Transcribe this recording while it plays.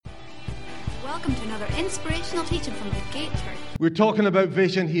Welcome to another inspirational teaching from the Gate Church. We're talking about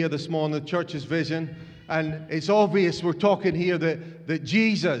vision here this morning, the church's vision. And it's obvious we're talking here that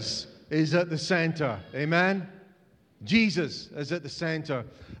Jesus is at the center. Amen? Jesus is at the center.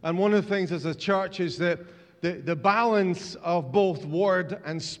 And one of the things as a church is that the balance of both word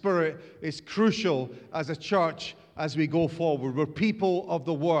and spirit is crucial as a church as we go forward. We're people of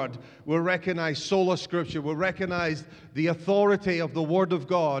the word. We recognize sola scriptura. We recognize the authority of the word of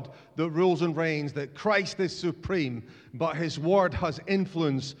God that rules and reigns, that Christ is supreme, but his word has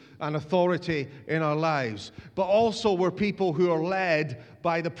influence and authority in our lives. But also we're people who are led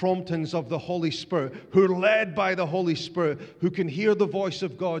by the promptings of the Holy Spirit, who are led by the Holy Spirit, who can hear the voice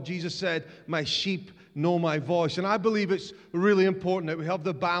of God. Jesus said, "My sheep know my voice." And I believe it's really important that we have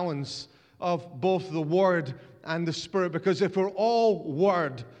the balance of both the word and the spirit, because if we're all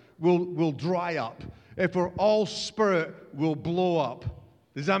word, we'll dry up. If we're all spirit, we'll blow up.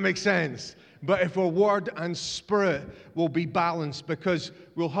 Does that make sense? But if we're word and spirit, we'll be balanced, because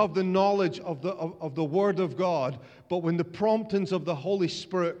we'll have the knowledge of the word of God, but when the promptings of the Holy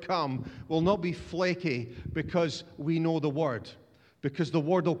Spirit come, we'll not be flaky because we know the word, because the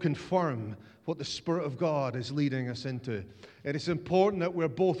word will confirm what the Spirit of God is leading us into. It is important that we're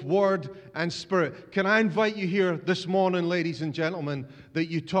both word and spirit. Can I invite you here this morning, ladies and gentlemen, that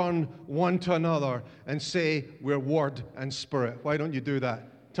you turn one to another and say, we're word and spirit. Why don't you do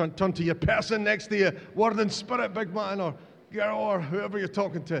that? Turn to your person next to you, word and spirit, big man, or girl, or whoever you're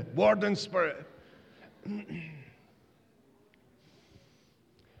talking to. Word and spirit.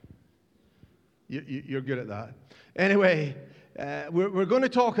 You're good at that. Anyway, we're going to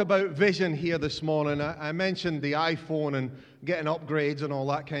talk about vision here this morning. I mentioned the iPhone and getting upgrades and all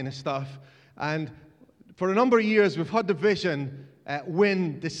that kind of stuff. And for a number of years, we've had the vision,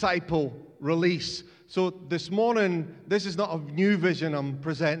 win, disciple, release. So this morning, this is not a new vision I'm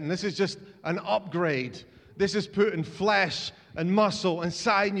presenting. This is just an upgrade. This is putting flesh and muscle and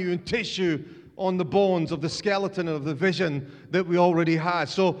sinew and tissue on the bones of the skeleton of the vision that we already had.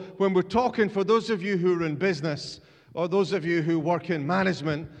 So when we're talking, for those of you who are in business, or those of you who work in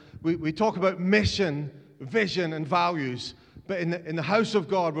management, we talk about mission, vision, and values. But in the house of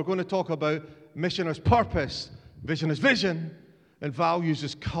God, we're going to talk about mission as purpose, vision as vision, and values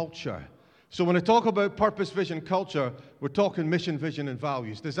as culture. So when I talk about purpose, vision, culture, we're talking mission, vision, and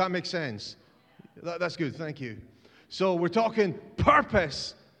values. Does that make sense? That's good, thank you. So we're talking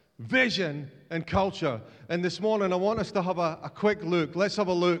purpose, vision, and culture. And this morning, I want us to have a quick look. Let's have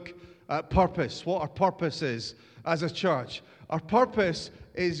a look at purpose, what our purpose is as a church. Our purpose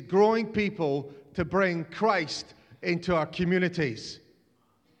is growing people to bring Christ into our communities.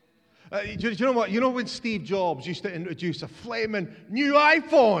 Do you know what? You know when Steve Jobs used to introduce a flaming new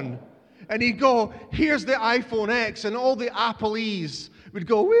iPhone, and he'd go, here's the iPhone X, and all the Applees would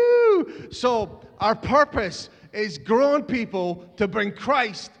go, woo! So our purpose is growing people to bring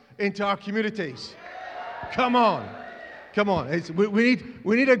Christ into our communities. Come on. Come on, we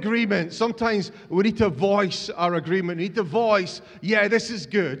need agreement. Sometimes we need to voice our agreement. We need to voice, yeah, this is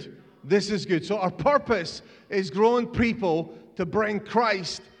good. This is good. So our purpose is growing people to bring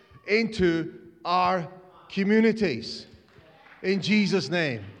Christ into our communities. In Jesus'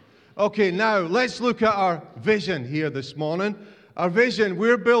 name. Okay, now let's look at our vision here this morning. Our vision,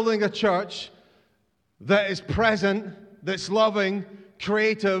 we're building a church that is present, that's loving,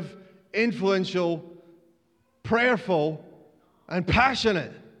 creative, influential, prayerful, and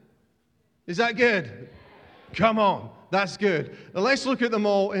passionate. Is that good? Come on, that's good. Now let's look at them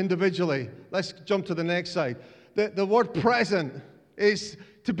all individually. Let's jump to the next slide. The word present is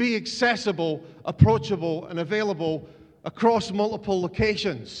to be accessible, approachable, and available across multiple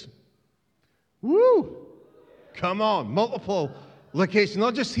locations. Woo! Come on, multiple locations.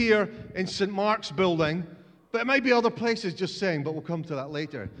 Not just here in St. Mark's building, but it might be other places, just saying, but we'll come to that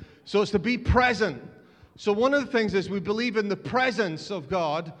later. So it's to be present. So one of the things is we believe in the presence of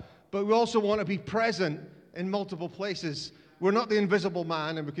God, but we also want to be present in multiple places. We're not the invisible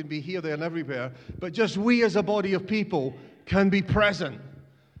man, and we can be here, there, and everywhere, but just we as a body of people can be present,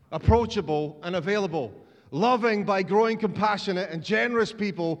 approachable, and available, loving by growing compassionate and generous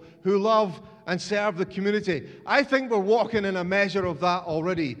people who love and serve the community. I think we're walking in a measure of that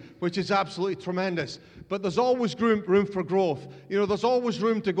already, which is absolutely tremendous. But there's always room for growth. You know, there's always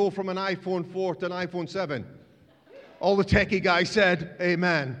room to go from an iPhone 4 to an iPhone 7. All the techie guys said,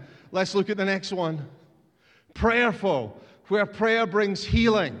 amen. Let's look at the next one. Prayerful, where prayer brings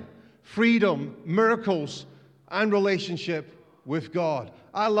healing, freedom, miracles, and relationship with God.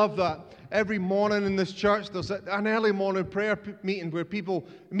 I love that. Every morning in this church, there's an early morning prayer meeting where people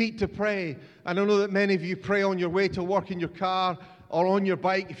meet to pray. And I know that many of you pray on your way to work in your car, or on your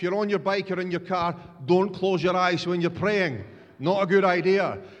bike. If you're on your bike or in your car, don't close your eyes when you're praying. Not a good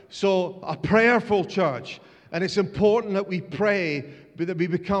idea. So a prayerful church, and it's important that we pray, but that we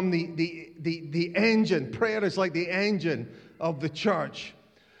become the engine. Prayer is like the engine of the church.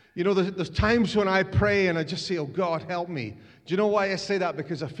 You know, there's times when I pray and I just say, oh God, help me. Do you know why I say that?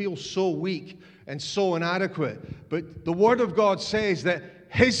 Because I feel so weak and so inadequate. But the Word of God says that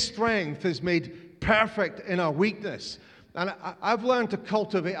His strength is made perfect in our weakness. And I've learned to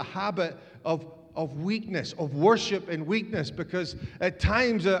cultivate a habit of weakness, of worship in weakness, because at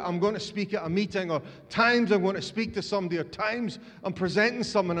times I'm going to speak at a meeting, or times I'm going to speak to somebody, or times I'm presenting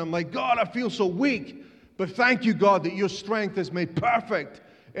someone, and I'm like, God, I feel so weak. But thank you, God, that your strength is made perfect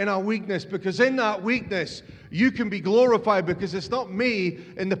in our weakness, because in that weakness, you can be glorified, because it's not me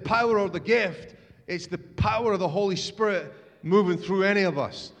in the power of the gift, it's the power of the Holy Spirit moving through any of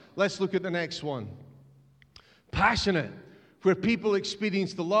us. Let's look at the next one. Passionate, where people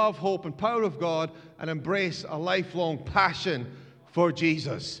experience the love, hope, and power of God and embrace a lifelong passion for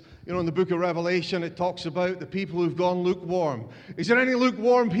Jesus. You know, in the book of Revelation, it talks about the people who've gone lukewarm. Is there any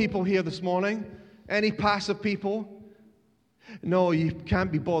lukewarm people here this morning? Any passive people? No, you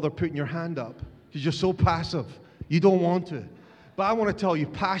can't be bothered putting your hand up because you're so passive. You don't want to. But I want to tell you,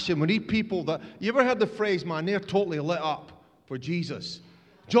 passion. We need people that... You ever heard the phrase, man, they're totally lit up for Jesus?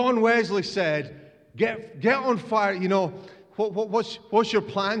 John Wesley said, get on fire. You know, what's your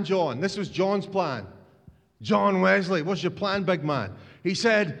plan, John? This was John's plan. John Wesley, what's your plan, big man? He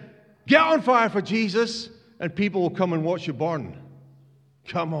said, get on fire for Jesus and people will come and watch you burn.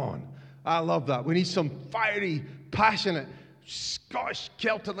 Come on. I love that. We need some fiery, passionate, Scottish,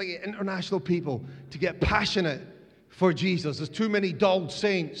 Celtic, international people to get passionate for Jesus. There's too many dulled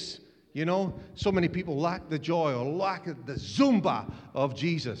saints, you know. So many people lack the joy or lack the zumba of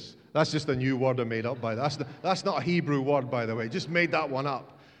Jesus. That's just a new word I made up by that. That's not a Hebrew word, by the way. Just made that one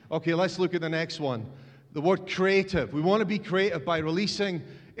up. Okay, let's look at the next one. The word creative. We want to be creative by releasing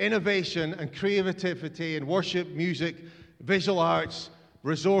innovation and creativity in worship, music, visual arts,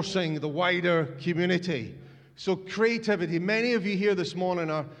 resourcing the wider community. So creativity, many of you here this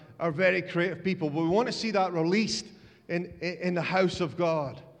morning are very creative people, but we want to see that released in the house of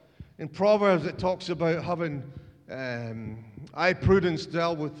God. In Proverbs, it talks about having prudence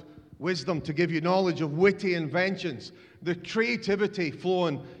dealt with wisdom to give you knowledge of witty inventions, the creativity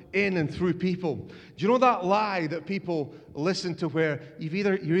flowing in and through people. Do you know that lie that people listen to where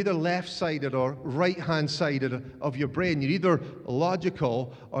you're either left-sided or right-hand-sided of your brain? You're either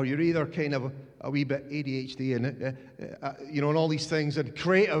logical or you're either kind of a wee bit ADHD and all these things, and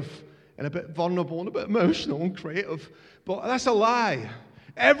creative and a bit vulnerable and a bit emotional and creative. But that's a lie.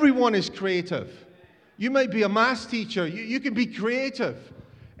 Everyone is creative. You might be a maths teacher. You can be creative.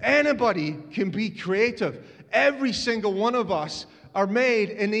 Anybody can be creative. Every single one of us are made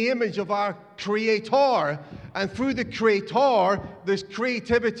in the image of our Creator, and through the Creator, there's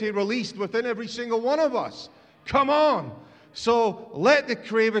creativity released within every single one of us. Come on. So let the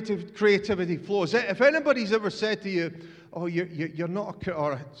creativity flow. If anybody's ever said to you, oh, you're not,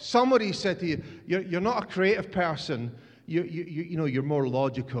 or somebody said to you, you're not a creative person, you're more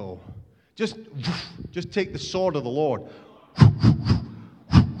logical. Just take the sword of the Lord.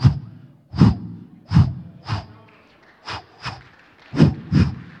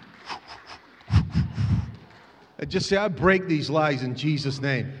 And just say, I break these lies in Jesus'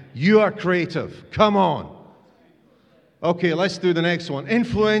 name. You are creative. Come on. Okay, let's do the next one.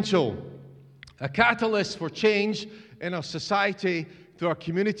 Influential. A catalyst for change in our society, through our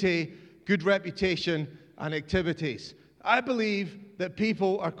community, good reputation, and activities. I believe that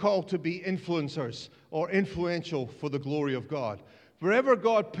people are called to be influencers or influential for the glory of God. Wherever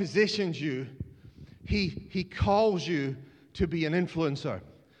God positions you, He calls you to be an influencer.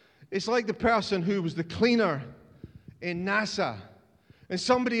 It's like the person who was the cleaner in NASA. And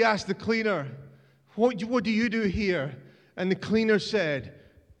somebody asked the cleaner, what do you do here? And the cleaner said,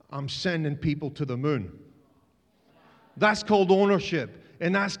 I'm sending people to the moon. That's called ownership,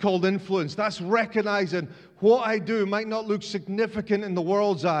 and that's called influence. That's recognizing what I do might not look significant in the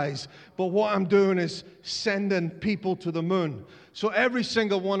world's eyes, but what I'm doing is sending people to the moon. So every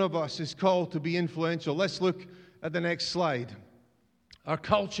single one of us is called to be influential. Let's look at the next slide. Our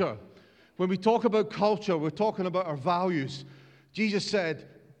culture. When we talk about culture, we're talking about our values. Jesus said,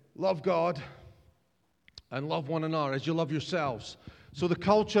 love God and love one another as you love yourselves. So the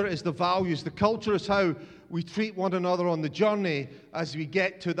culture is the values. The culture is how we treat one another on the journey as we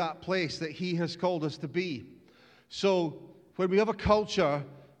get to that place that He has called us to be. So when we have a culture,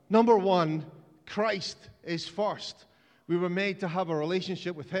 number one, Christ is first. We were made to have a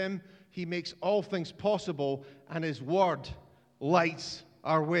relationship with Him. He makes all things possible, and His Word lights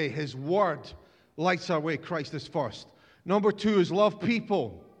our way. His word lights our way. Christ is first. Number 2 is love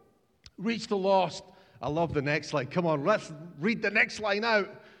people. Reach the lost. I love the next line. Come on, let's read the next line out.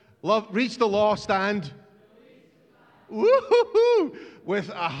 Reach the lost and woo-hoo-hoo, with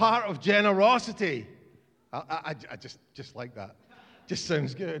a heart of generosity. I just like that. Just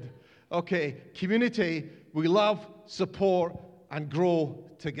sounds good. Okay, community, we love, support, and grow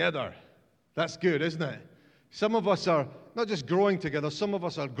together. That's good, isn't it? Some of us are not just growing together, some of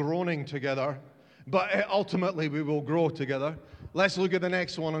us are groaning together, but ultimately we will grow together. Let's look at the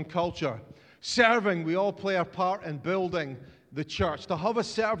next one on culture. Serving, we all play our part in building the church. To have a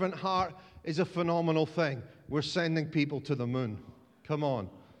servant heart is a phenomenal thing. We're sending people to the moon. Come on.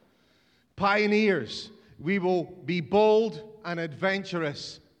 Pioneers, we will be bold and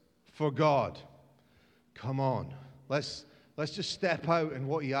adventurous for God. Come on. Let's just step out in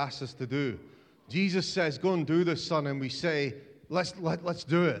what he asks us to do. Jesus says, go and do this, son, and we say, let's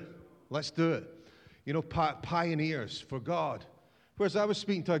do it. Let's do it. You know, pioneers for God. Whereas I was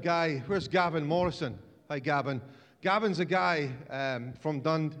speaking to a guy, where's Gavin Morrison? Hi, Gavin. Gavin's a guy from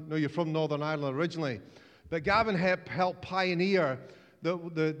Dundee. No, you're from Northern Ireland originally. But Gavin helped pioneer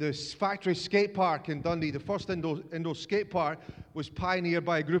the factory skate park in Dundee. The first indoor skate park was pioneered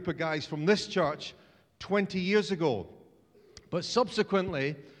by a group of guys from this church 20 years ago. But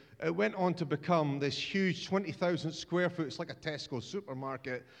subsequently, it went on to become this huge 20,000 square foot, it's like a Tesco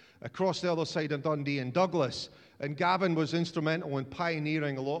supermarket, across the other side of Dundee in Douglas. And Gavin was instrumental in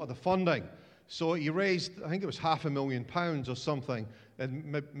pioneering a lot of the funding. So he raised, I think it was £500,000 or something,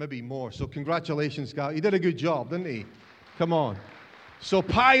 and maybe more. So congratulations, Gavin. He did a good job, didn't he? Come on. So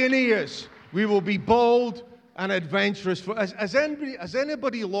pioneers, we will be bold and adventurous. Has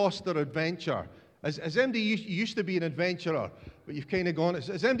anybody lost their adventure? Has anybody used to be an adventurer, but you've kind of gone?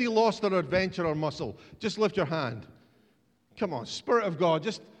 Has anybody lost their adventurer muscle? Just lift your hand. Come on, Spirit of God,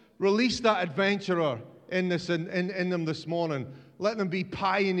 just release that adventurer in them this morning. Let them be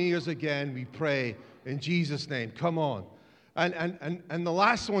pioneers again, we pray, in Jesus' name. Come on. And the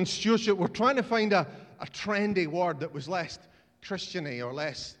last one, stewardship. We're trying to find a trendy word that was less Christian-y or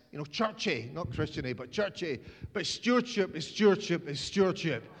less, churchy. Not Christian-y, but churchy. But stewardship is stewardship is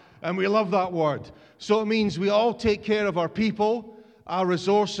stewardship. And we love that word. So it means we all take care of our people, our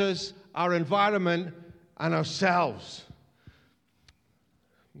resources, our environment, and ourselves.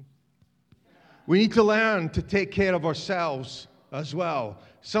 We need to learn to take care of ourselves as well.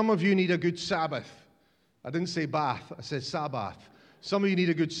 Some of you need a good Sabbath. I didn't say bath, I said Sabbath. Some of you need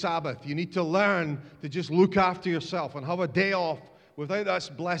a good Sabbath. You need to learn to just look after yourself and have a day off without that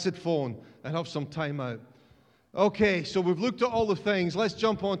blessed phone and have some time out. Okay, so we've looked at all the things. Let's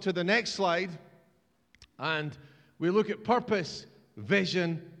jump on to the next slide. And we look at purpose,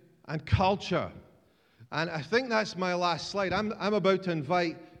 vision, and culture. And I think that's my last slide. I'm about to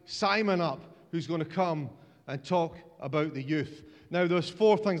invite Simon up, who's going to come and talk about the youth. Now, there's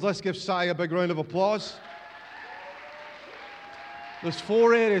 4 things. Let's give Si a big round of applause. There's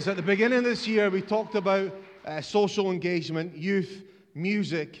 4 areas. At the beginning of this year, we talked about social engagement, youth,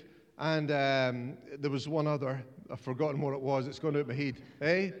 music, and there was one other. I've forgotten what it was. It's going out of my head.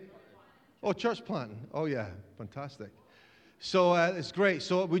 Eh? Oh, church planting. Oh, yeah. Fantastic. So it's great.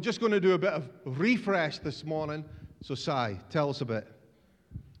 So we're just going to do a bit of refresh this morning. So, Si, tell us a bit.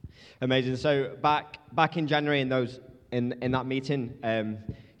 Amazing. So back in January in that meeting,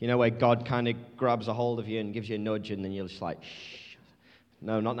 where God kind of grabs a hold of you and gives you a nudge, and then you're just like, shh.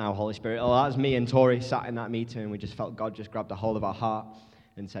 No, not now, Holy Spirit. Oh, that was me and Tori sat in that meeting, and we just felt God just grabbed a hold of our heart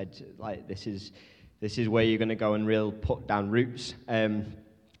and said, like, this is where you're going to go and real put down roots.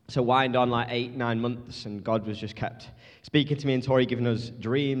 So wind on like 8-9 months, and God was just kept speaking to me and Tori, giving us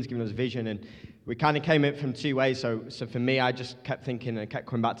dreams, giving us vision, and we kind of came in from 2 ways. So for me, I just kept thinking and kept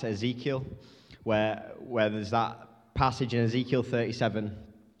coming back to Ezekiel, where there's that passage in Ezekiel 37,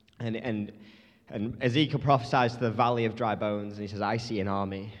 and Ezekiel prophesies to the valley of dry bones, and he says, I see an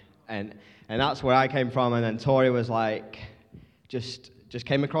army. And that's where I came from. And then Tori was like, just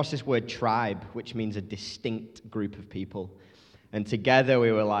came across this word tribe, which means a distinct group of people. And together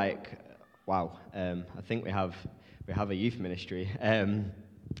we were like, wow, I think we have a youth ministry.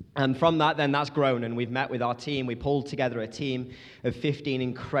 And from that, then that's grown, and we've met with our team. We pulled together a team of 15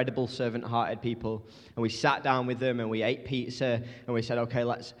 incredible servant-hearted people, and we sat down with them, and we ate pizza, and we said, okay,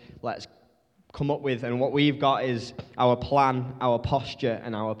 let's come up with, and what we've got is our plan, our posture,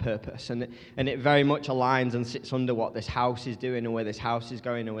 and our purpose. And it very much aligns and sits under what this house is doing, and where this house is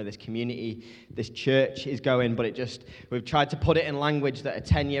going, and where this community, this church is going. But we've tried to put it in language that a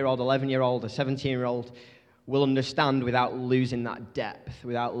 10-year-old, 11-year-old, a 17-year-old will understand without losing that depth,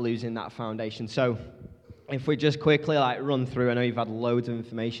 without losing that foundation. So if we just quickly run through, I know you've had loads of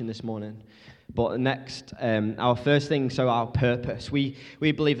information this morning, but next, our first thing, so our purpose. We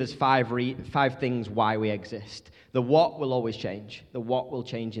believe there's five things why we exist. The what will always change. The what will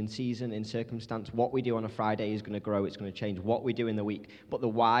change in season, in circumstance. What we do on a Friday is going to grow. It's going to change. What we do in the week. But the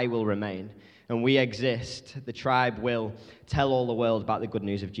why will remain. And we exist. The tribe will tell all the world about the good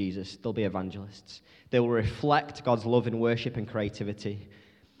news of Jesus. They'll be evangelists. They will reflect God's love in worship and creativity.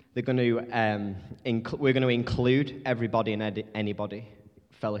 They're going to, we're going to include everybody and anybody,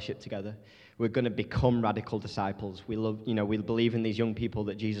 fellowship together. We're going to become radical disciples. We believe in these young people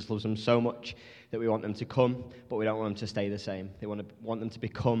that Jesus loves them so much that we want them to come, but we don't want them to stay the same. We want them to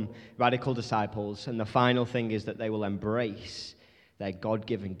become radical disciples. And the final thing is that they will embrace their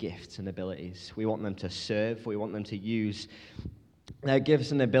God-given gifts and abilities. We want them to serve. We want them to use their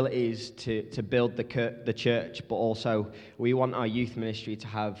gifts and abilities to build the church, but also we want our youth ministry to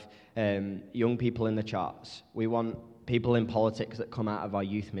have young people in the charts. We want people in politics that come out of our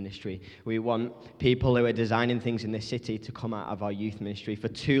youth ministry. We want people who are designing things in this city to come out of our youth ministry. For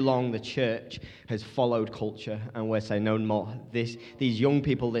too long, the church has followed culture, and we're saying no more. These young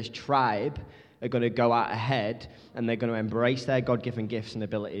people, this tribe, are going to go out ahead, and they're going to embrace their God-given gifts and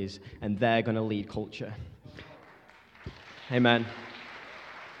abilities, and they're going to lead culture. Amen.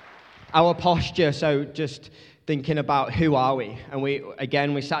 Our posture, so just thinking about who are we? And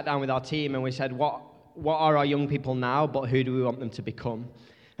we sat down with our team and we said, what are our young people now, but who do we want them to become?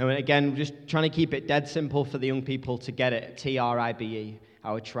 And again, just trying to keep it dead simple for the young people to get it, TRIBE,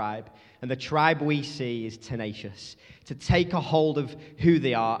 our tribe. And the tribe we see is tenacious, to take a hold of who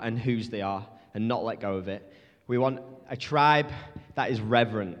they are and whose they are and not let go of it. We want a tribe that is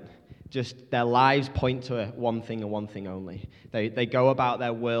reverent. Just their lives point to one thing and one thing only. They go about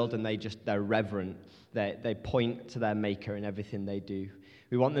their world and they're reverent. They point to their maker in everything they do.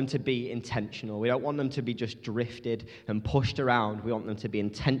 We want them to be intentional. We don't want them to be just drifted and pushed around. We want them to be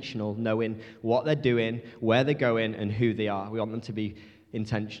intentional, knowing what they're doing, where they're going, and who they are. We want them to be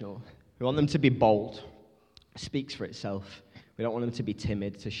intentional. We want them to be bold. It speaks for itself. We don't want them to be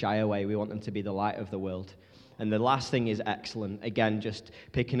timid, to shy away. We want them to be the light of the world. And the last thing is excellent. Again, just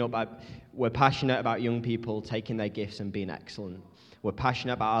picking up, we're passionate about young people taking their gifts and being excellent. We're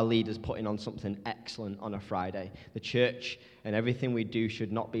passionate about our leaders putting on something excellent on a Friday. The church and everything we do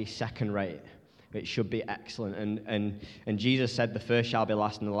should not be second rate. It should be excellent. And Jesus said the first shall be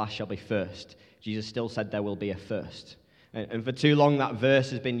last and the last shall be first. Jesus still said there will be a first. And for too long that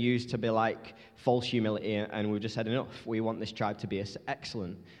verse has been used to be like false humility, and we've just said enough. We want this tribe to be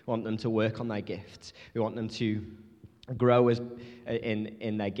excellent. We want them to work on their gifts. We want them to grow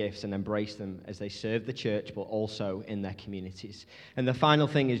in their gifts and embrace them as they serve the church, but also in their communities. And the final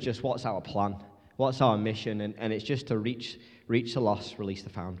thing is just what's our plan? What's our mission? And it's just to reach the lost, release the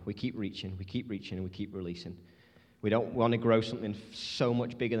found. We keep reaching, and we keep releasing. We don't want to grow something so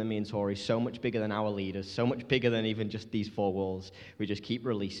much bigger than me and Tori, so much bigger than our leaders, so much bigger than even just these four walls. We just keep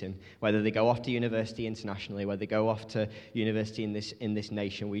releasing. Whether they go off to university internationally, whether they go off to university in this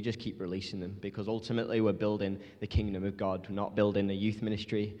nation, we just keep releasing them, because ultimately we're building the kingdom of God. We're not building a youth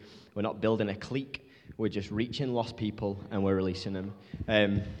ministry. We're not building a clique. We're just reaching lost people and we're releasing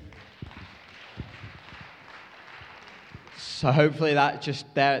them. So hopefully that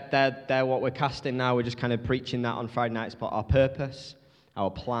just, they're what we're casting now. We're just kind of preaching that on Friday nights. But our purpose, our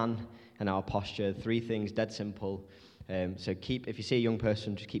plan, and our posture, 3 things, dead simple. So if you see a young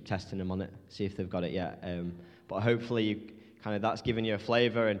person, just keep testing them on it, see if they've got it yet. But hopefully that's given you a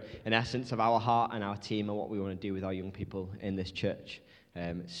flavor and an essence of our heart and our team and what we want to do with our young people in this church.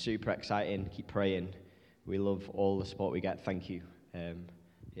 Super exciting. Keep praying. We love all the support we get. Thank you.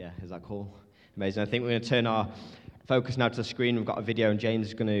 Is that cool? Amazing. I think we're going to turn our focus now to the screen. We've got a video, and James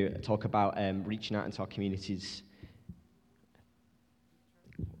is going to talk about reaching out into our communities.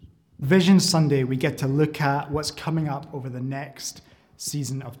 Vision Sunday, we get to look at what's coming up over the next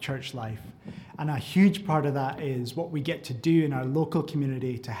season of church life. And a huge part of that is what we get to do in our local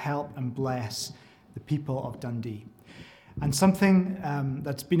community to help and bless the people of Dundee. And something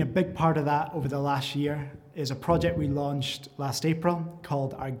that's been a big part of that over the last year is a project we launched last April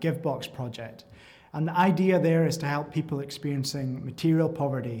called our GiveBox project. And the idea there is to help people experiencing material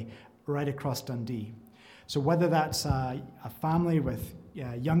poverty right across Dundee. So whether that's a family with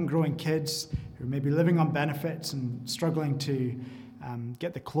young growing kids who may be living on benefits and struggling to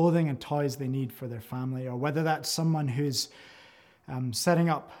get the clothing and toys they need for their family, or whether that's someone who's setting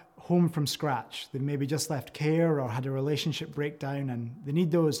up home from scratch. They maybe just left care or had a relationship breakdown and they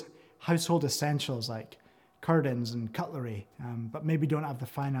need those household essentials like curtains and cutlery, but maybe don't have the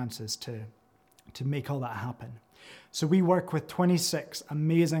finances to make all that happen. So we work with 26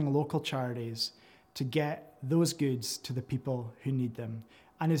 amazing local charities to get those goods to the people who need them.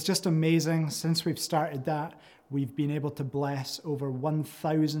 And it's just amazing. Since we've started that, we've been able to bless over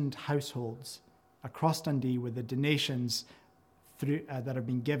 1,000 households across Dundee with the donations that have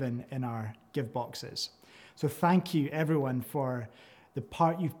been given in our give boxes. So thank you, everyone, for the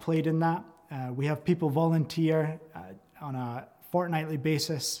part you've played in that. We have people volunteer on a fortnightly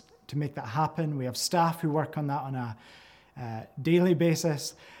basis to make that happen. We have staff who work on that on a daily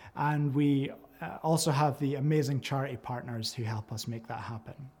basis. And we also have the amazing charity partners who help us make that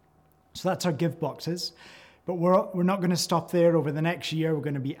happen. So that's our give boxes. But we're not going to stop there. Over the next year, we're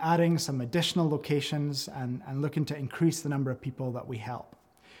going to be adding some additional locations and looking to increase the number of people that we help.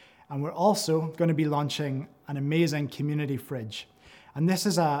 And we're also going to be launching an amazing community fridge. And this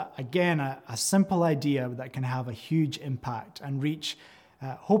is, again, a simple idea that can have a huge impact and reach,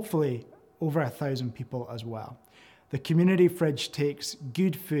 hopefully, over 1,000 people as well. The community fridge takes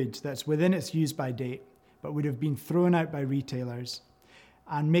good food that's within its use-by date, but would have been thrown out by retailers,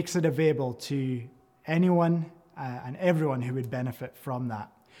 and makes it available to anyone and everyone who would benefit from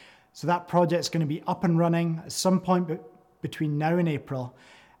that. So that project's going to be up and running at some point between now and April.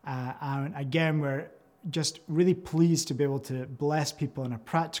 And again, we're just really pleased to be able to bless people in a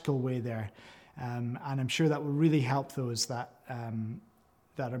practical way there. And I'm sure that will really help those that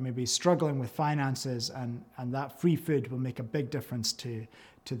are maybe struggling with finances, and that free food will make a big difference to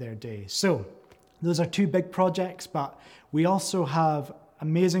their day. So those are two big projects, but we also have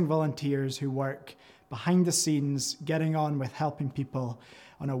amazing volunteers who work behind the scenes, getting on with helping people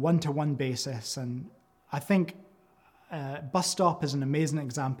on a one-to-one basis. And I think Bus Stop is an amazing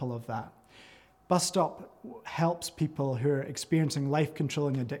example of that. Bus Stop helps people who are experiencing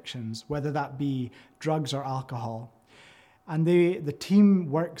life-controlling addictions, whether that be drugs or alcohol. And the team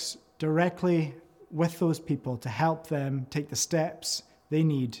works directly with those people to help them take the steps they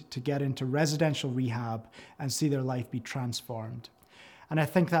need to get into residential rehab and see their life be transformed. And I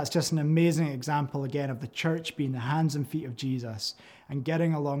think that's just an amazing example, again, of the church being the hands and feet of Jesus and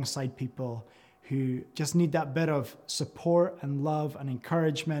getting alongside people who just need that bit of support and love and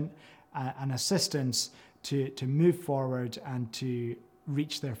encouragement and assistance to move forward and to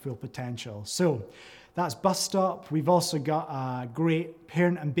reach their full potential. So that's Bus Stop. We've also got a great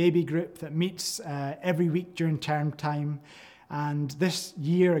parent and baby group that meets every week during term time. And this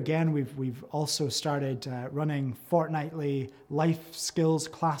year, again, we've also started running fortnightly life skills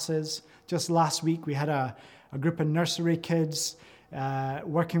classes. Just last week, we had a group of nursery kids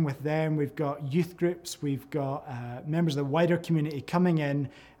working with them. We've got youth groups. We've got members of the wider community coming in,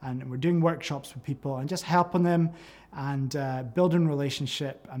 and we're doing workshops with people and just helping them and building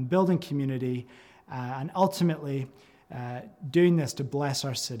relationship and building community, and ultimately doing this to bless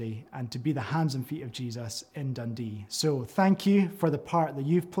our city and to be the hands and feet of Jesus in Dundee. So thank you for the part that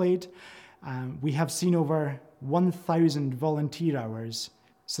you've played. We have seen over 1,000 volunteer hours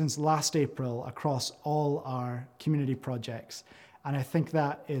since last April across all our community projects. And I think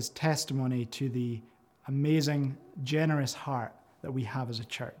that is testimony to the amazing, generous heart that we have as a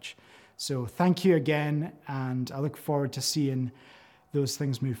church. So thank you again, and I look forward to seeing those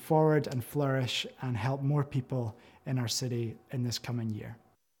things move forward and flourish and help more people in our city in this coming year.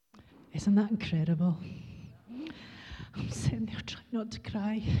 Isn't that incredible? I'm sitting there trying not to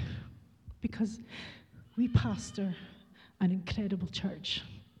cry because we pastor an incredible church.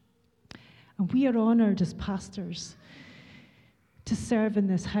 And we are honoured as pastors to serve in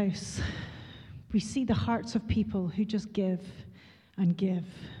this house. We see the hearts of people who just give and give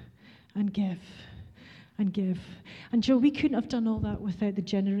and give and give. And Joe, we couldn't have done all that without the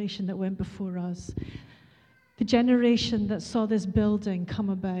generation that went before us. The generation that saw this building come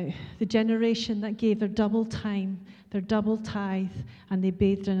about. The generation that gave their double time, their double tithe, and they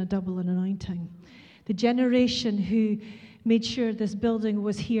bathed in a double anointing. The generation who made sure this building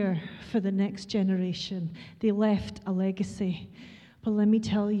was here for the next generation. They left a legacy. But let me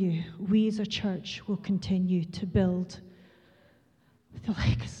tell you, we as a church will continue to build the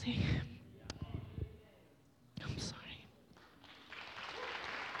legacy. I'm sorry.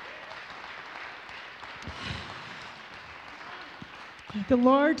 The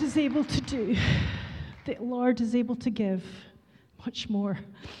Lord is able to do, the Lord is able to give much more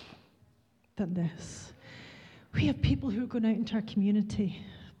than this. We have people who are going out into our community,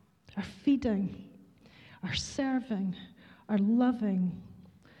 are feeding, are serving, are loving,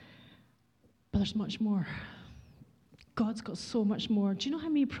 but there's much more. God's got so much more. Do you know how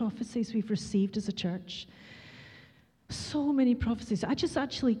many prophecies we've received as a church? So many prophecies. I just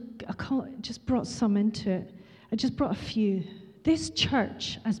brought some into it. I just brought a few. This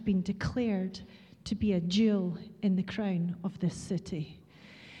church has been declared to be a jewel in the crown of this city.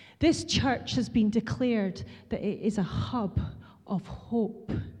 This church has been declared that it is a hub of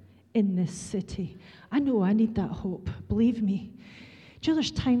hope in this city. I know I need that hope, believe me. Do you know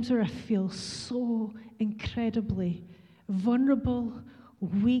there's times where I feel so incredibly vulnerable,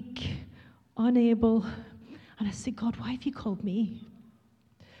 weak, unable, and I say, God, why have you called me?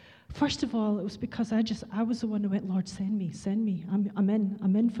 First of all, it was because I was the one who went, Lord, send me, I'm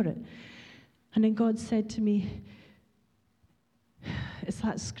in for it. And then God said to me, it's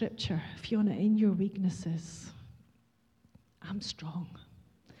that scripture, Fiona, in your weaknesses, I'm strong.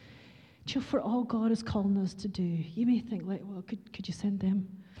 Do you know, for all God is calling us to do, you may think, like, well, could you send them?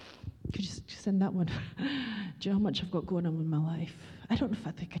 Could you send that one? Do you know how much I've got going on in my life? I don't know if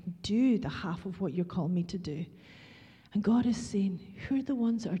I can do the half of what you're calling me to do. And God is saying, who are the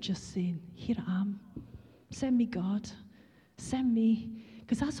ones that are just saying, here I am. Send me, God. Send me.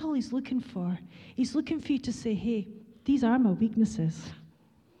 Because that's all he's looking for. He's looking for you to say, hey, these are my weaknesses.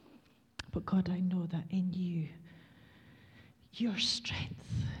 But God, I know that in you, your strength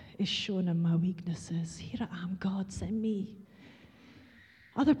is shown in my weaknesses. Here I am, God, send me.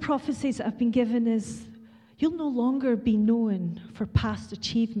 Other prophecies that have been given is, you'll no longer be known for past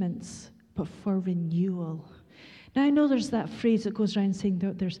achievements, but for renewal. Now, I know there's that phrase that goes around saying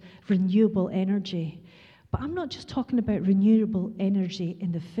that there's renewable energy, but I'm not just talking about renewable energy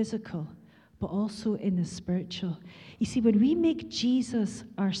in the physical, but also in the spiritual. You see, when we make Jesus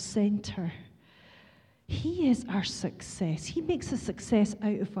our center, he is our success. He makes a success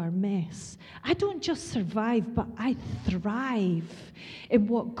out of our mess. I don't just survive, but I thrive in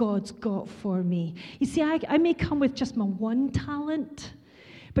what God's got for me. You see, I may come with just my one talent,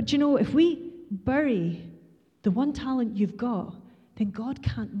 but you know, if we bury the one talent you've got, then God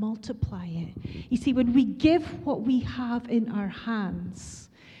can't multiply it. You see, when we give what we have in our hands,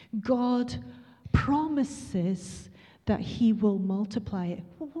 God promises that he will multiply it.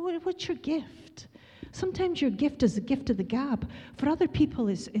 What's your gift? Sometimes your gift is the gift of the gab. For other people,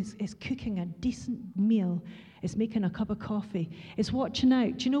 is cooking a decent meal, is making a cup of coffee, is watching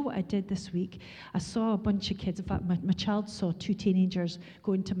out. Do you know what I did this week? I saw a bunch of kids. In fact, my child saw two teenagers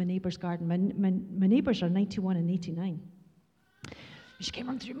go into my neighbour's garden. My neighbours are 91 and 89. She came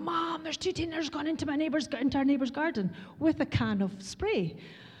running through, Mom, there's two teenagers gone into our neighbour's garden with a can of spray.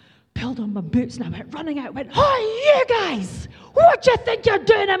 Pulled on my boots and I went running out, went, "Hi, you guys! What do you think you're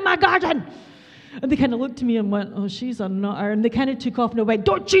doing in my garden?" And they kind of looked at me and went, "Oh, she's a nutter." And they kind of took off and I went,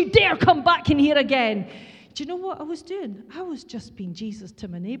 "Don't you dare come back in here again." Do you know what I was doing? I was just being Jesus to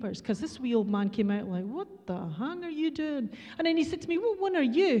my neighbours, because this wee old man came out like, "What the hell are you doing?" And then he said to me, "What one are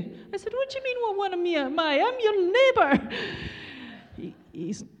you?" I said, "What do you mean, what one of me am I? I'm your neighbour."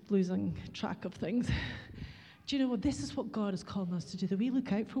 He's losing track of things. Do you know what? This is what God is calling us to do, that we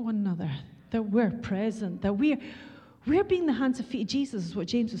look out for one another, that we're present, that we're being the hands and feet of Jesus, is what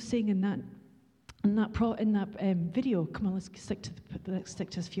James was saying in that video. Come on, let's stick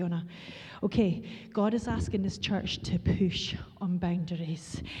to this, Fiona. Okay, God is asking this church to push on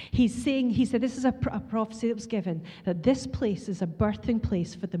boundaries. He said this is a prophecy that was given, that this place is a birthing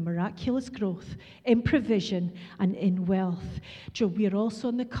place for the miraculous growth in provision and in wealth. Joe, we are also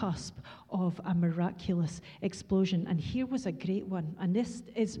on the cusp of a miraculous explosion. And here was a great one, and this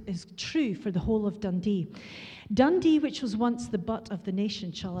is true for the whole of Dundee. Dundee, which was once the butt of the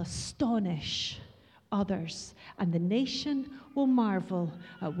nation, shall astonish others, and the nation will marvel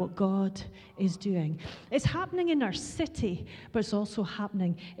at what God is doing. It's happening in our city, but it's also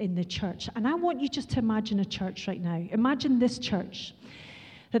happening in the church. And I want you just to imagine a church right now. Imagine this church.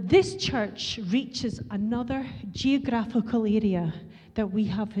 That this church reaches another geographical area that we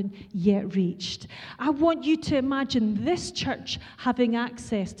haven't yet reached. I want you to imagine this church having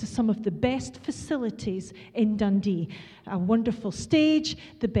access to some of the best facilities in Dundee. A wonderful stage,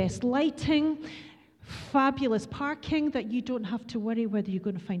 the best lighting, fabulous parking that you don't have to worry whether you're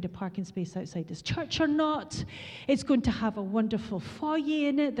going to find a parking space outside this church or not. It's going to have a wonderful foyer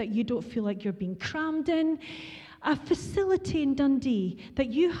in it that you don't feel like you're being crammed in. A facility in Dundee that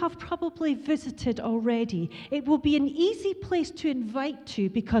you have probably visited already. It will be an easy place to invite to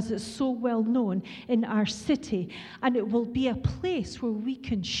because it's so well known in our city. And it will be a place where we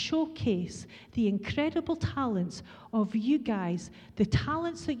can showcase the incredible talents of you guys, the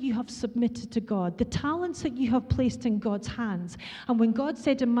talents that you have submitted to God, the talents that you have placed in God's hands. And when God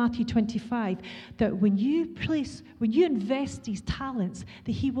said in Matthew 25 that when you invest these talents,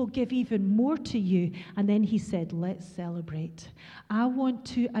 that he will give even more to you. And then he said, let's celebrate. I want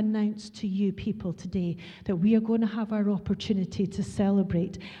to announce to you people today that we are going to have our opportunity to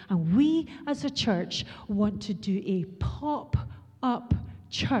celebrate. And we as a church want to do a pop-up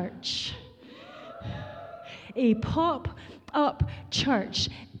church. A pop-up church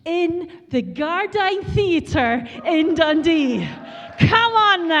in the Gardyne Theatre in Dundee. Come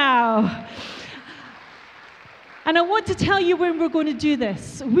on now. And I want to tell you when we're going to do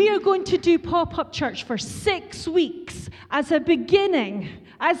this. We are going to do pop-up church for 6 weeks as a beginning,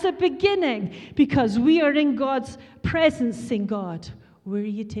 because we are in God's presence, saying, God, where are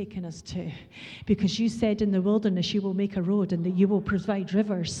you taking us to? Because you said in the wilderness you will make a road and that you will provide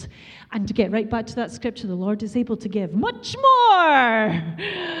rivers. And to get right back to that scripture, the Lord is able to give much more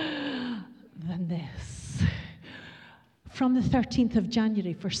than this. From the 13th of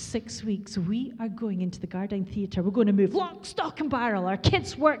January for 6 weeks, we are going into the Gardyne Theatre. We're going to move lock, stock, and barrel. Our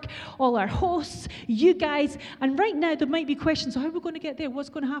kids work, all our hosts, you guys. And right now there might be questions. How are we going to get there? What's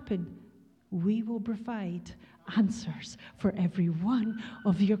going to happen? We will provide answers for every one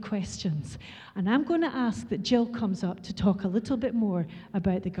of your questions. And I'm going to ask that Jill comes up to talk a little bit more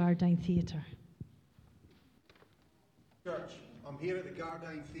about the Gardyne Theatre. Church, I'm here at the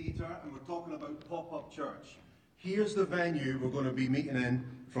Gardyne Theatre and we're talking about pop-up church. Here's the venue we're going to be meeting in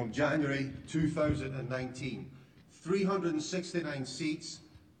from January 2019. 369 seats.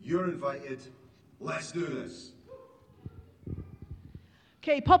 You're invited. Let's do this.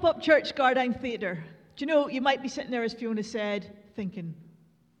 Okay, pop-up church, Gardyne Theatre. Do you know, you might be sitting there, as Fiona said, thinking,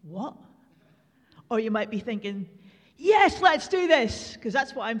 what? Or you might be thinking, yes, let's do this, because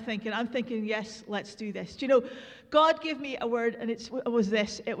that's what I'm thinking. I'm thinking, yes, let's do this. Do you know, God gave me a word, and it was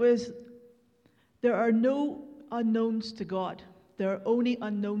this. It was, there are no unknowns to God. There are only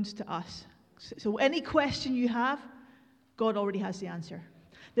unknowns to us. So any question you have, God already has the answer.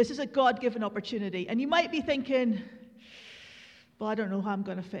 This is a God-given opportunity. And you might be thinking, well, I don't know how I'm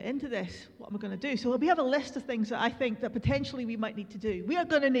going to fit into this. What am I going to do? So we have a list of things that I think that potentially we might need to do. We are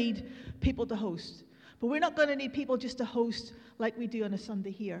going to need people to host. But we're not going to need people just to host like we do on a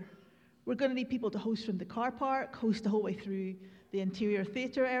Sunday here. We're going to need people to host from the car park, host the whole way through the interior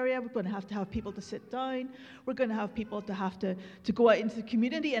theatre area. We're going to have people to sit down. We're going to have people to go out into the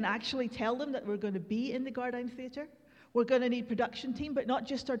community and actually tell them that we're going to be in the Gardyne Theatre. We're going to need production team, but not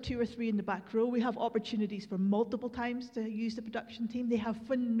just our 2 or 3 in the back row. We have opportunities for multiple times to use the production team. They have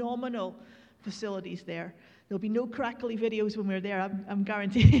phenomenal facilities there. There'll be no crackly videos when we're there. I'm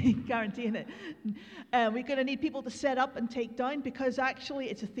guaranteeing it. We're going to need people to set up and take down, because actually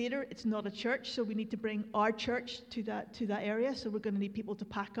it's a theatre, it's not a church, so we need to bring our church to that area. So we're going to need people to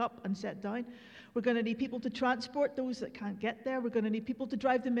pack up and set down. We're going to need people to transport those that can't get there. We're going to need people to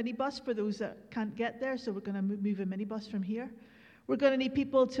drive the minibus for those that can't get there, so we're going to move a minibus from here. We're going to need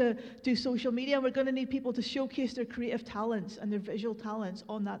people to do social media. We're going to need people to showcase their creative talents and their visual talents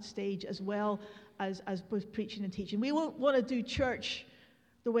on that stage, as well as both preaching and teaching. We won't want to do church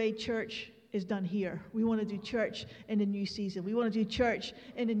the way church is done here. We want to do church in a new season. We want to do church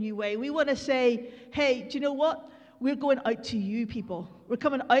in a new way. We want to say, hey, do you know what? We're going out to you people. We're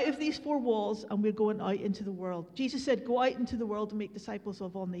coming out of these 4 walls and we're going out into the world. Jesus said, go out into the world and make disciples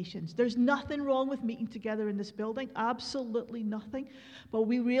of all nations. There's nothing wrong with meeting together in this building. Absolutely nothing. But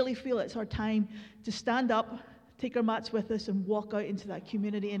we really feel it's our time to stand up, take our mats with us, and walk out into that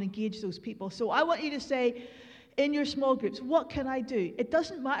community and engage those people. So I want you to say, in your small groups, what can I do? It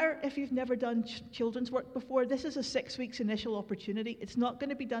doesn't matter if you've never done children's work before. This is a 6 weeks initial opportunity. It's not going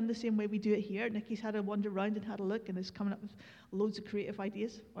to be done the same way we do it here. Nikki's had a wander around and had a look and is coming up with loads of creative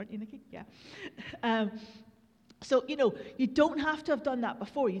ideas. Aren't you, Nikki? Yeah. So, you know, you don't have to have done that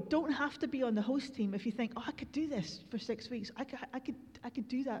before. You don't have to be on the host team if you think, oh, I could do this for 6 weeks. I could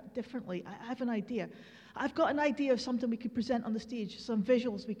do that differently. I have an idea. I've got an idea of something we could present on the stage, some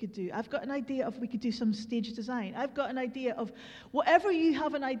visuals we could do. I've got an idea of we could do some stage design. I've got an idea of whatever you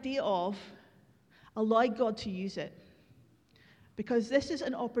have an idea of, allow God to use it. Because this is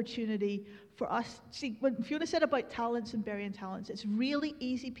an opportunity for us. See, when Fiona said about talents and burying talents, it's really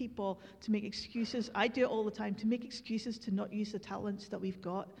easy, people, to make excuses. I do it all the time, to make excuses to not use the talents that we've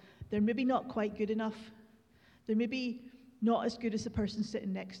got. They're maybe not quite good enough. They're maybe not as good as the person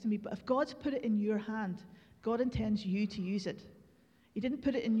sitting next to me. But if God's put it in your hand, God intends you to use it. He didn't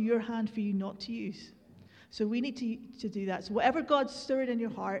put it in your hand for you not to use. So we need to do that. So whatever God's stirred in your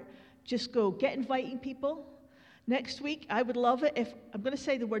heart, just go. Get inviting people. Next week, I would love it if, I'm going to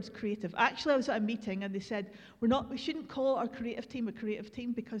say the words creative. Actually, I was at a meeting and they said, we shouldn't call our creative team a creative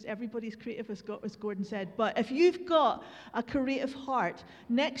team because everybody's creative, as Gordon said. But if you've got a creative heart,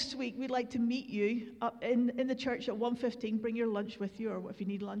 next week we'd like to meet you up in the church at 1:15. Bring your lunch with you, or if you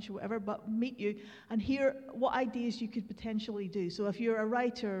need lunch or whatever, but meet you and hear what ideas you could potentially do. So if you're a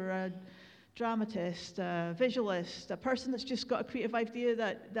writer, a dramatist, a visualist, a person that's just got a creative idea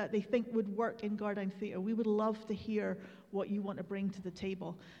that they think would work in Gardyne Theatre, we would love to hear what you want to bring to the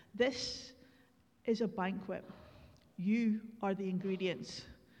table. This is a banquet. You are the ingredients.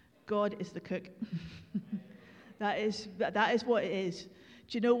 God is the cook. That is what it is.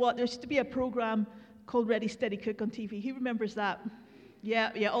 Do you know what? There used to be a program called Ready, Steady, Cook on TV. Who remembers that?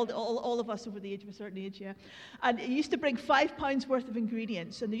 Yeah, all of us over the age of a certain age, yeah. And it used to bring £5 worth of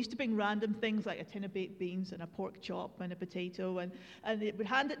ingredients, and they used to bring random things like a tin of baked beans and a pork chop and a potato, and they would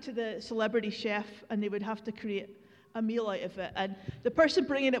hand it to the celebrity chef, and they would have to create a meal out of it. And the person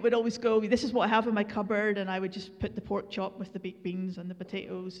bringing it would always go, this is what I have in my cupboard, and I would just put the pork chop with the baked beans and the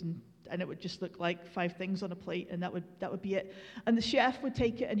potatoes, and it would just look like 5 things on a plate, and that would be it. And the chef would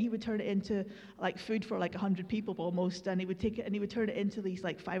take it, and he would turn it into like food for like 100 people almost, and he would take it and he would turn it into these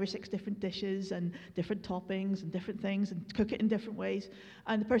like 5 or 6 different dishes and different toppings and different things, and cook it in different ways.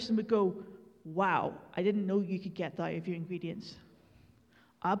 And the person would go, wow, I didn't know you could get that out of your ingredients.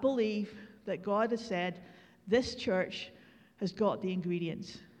 I believe that God has said, this church has got the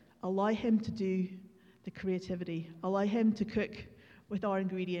ingredients. Allow him to do the creativity. Allow him to cook with our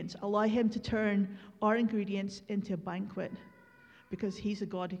ingredients. Allow him to turn our ingredients into a banquet, because he's a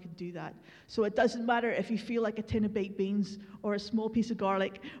God who can do that. So it doesn't matter if you feel like a tin of baked beans or a small piece of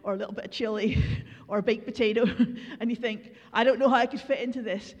garlic or a little bit of chili or a baked potato and you think, I don't know how I could fit into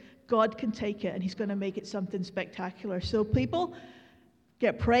this. God can take it, and he's going to make it something spectacular. So people,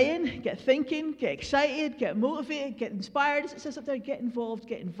 get praying, get thinking, get excited, get motivated, get inspired. As it says up there, get involved,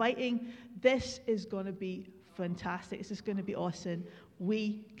 get inviting. This is going to be fantastic. This is going to be awesome.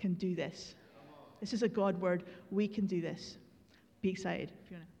 We can do this. This is a God word. We can do this. Be excited,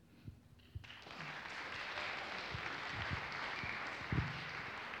 Fiona.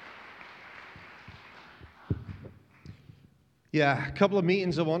 Yeah, a couple of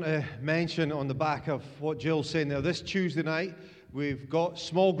meetings I want to mention on the back of what Jill's saying there. This Tuesday night, we've got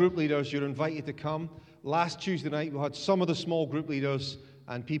small group leaders. You're invited to come. Last Tuesday night, we had some of the small group leaders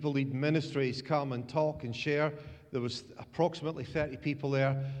and people lead ministries come and talk and share. There was approximately 30 people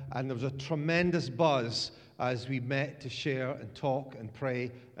there, and there was a tremendous buzz as we met to share and talk and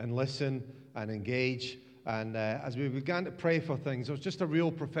pray and listen and engage. And as we began to pray for things, there was just a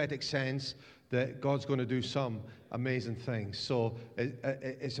real prophetic sense that God's going to do some amazing things. So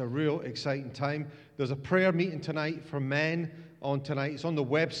it's a real exciting time. There's a prayer meeting tonight for men on tonight. It's on the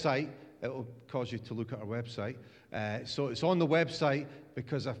website. It'll cause you to look at our website. So it's on the website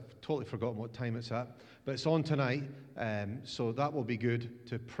because I've totally forgotten what time it's at. But it's on tonight, so that will be good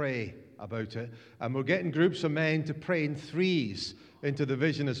to pray about it. And we're getting groups of men to pray in threes into the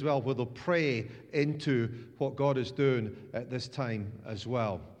vision as well, where they'll pray into what God is doing at this time as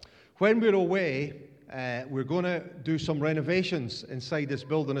well. When we're away, we're going to do some renovations inside this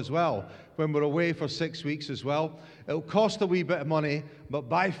building as well. When we're away for 6 weeks as well. It'll cost a wee bit of money, but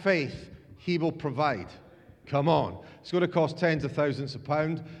by faith, he will provide. Come on. It's going to cost tens of thousands of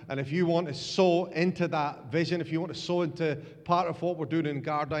pounds. And if you want to sow into that vision, if you want to sow into part of what we're doing in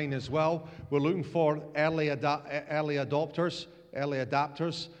Gardyne as well, we're looking for early adopters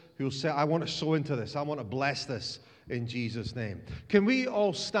who will say, I want to sow into this. I want to bless this in Jesus' name. Can we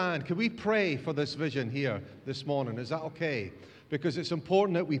all stand? Can we pray for this vision here this morning? Is that okay? Because it's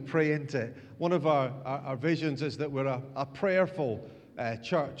important that we pray into it. One of our visions is that we're a prayerful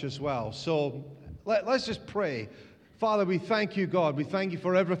church as well. So let's just pray. Father, we thank you, God. We thank you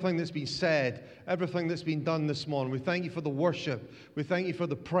for everything that's been said, everything that's been done this morning. We thank you for the worship. We thank you for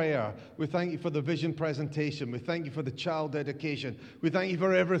the prayer. We thank you for the vision presentation. We thank you for the child dedication. We thank you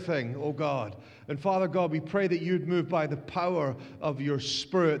for everything, oh God. And Father God, we pray that you'd move by the power of your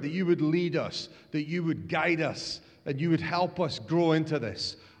Spirit, that you would lead us, that you would guide us, and you would help us grow into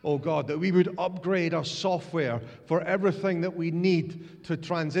this. Oh God, that we would upgrade our software for everything that we need to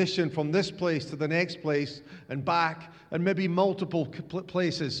transition from this place to the next place and back, and maybe multiple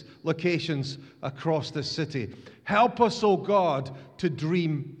places, locations across this city. Help us, oh God, to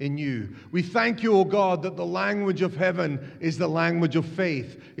dream in you. We thank you, oh God, that the language of heaven is the language of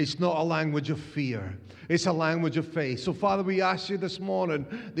faith. It's not a language of fear. It's a language of faith. So, Father, we ask you this morning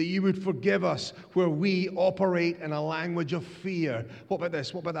that you would forgive us where we operate in a language of fear. What about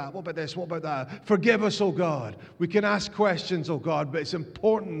this? What about that? What about this? What about that? Forgive us, oh God. We can ask questions, oh God, but it's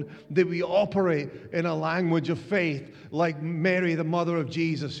important that we operate in a language of faith, like Mary, the mother of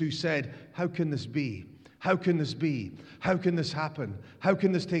Jesus, who said, how can this be? How can this be? How can this happen? How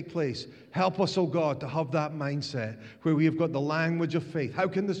can this take place? Help us, oh God, to have that mindset where we have got the language of faith. How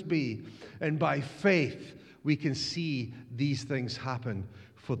can this be? And by faith, we can see these things happen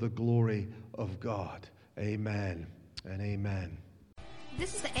for the glory of God. Amen and amen.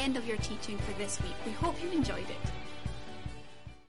 This is the end of your teaching for this week. We hope you enjoyed it.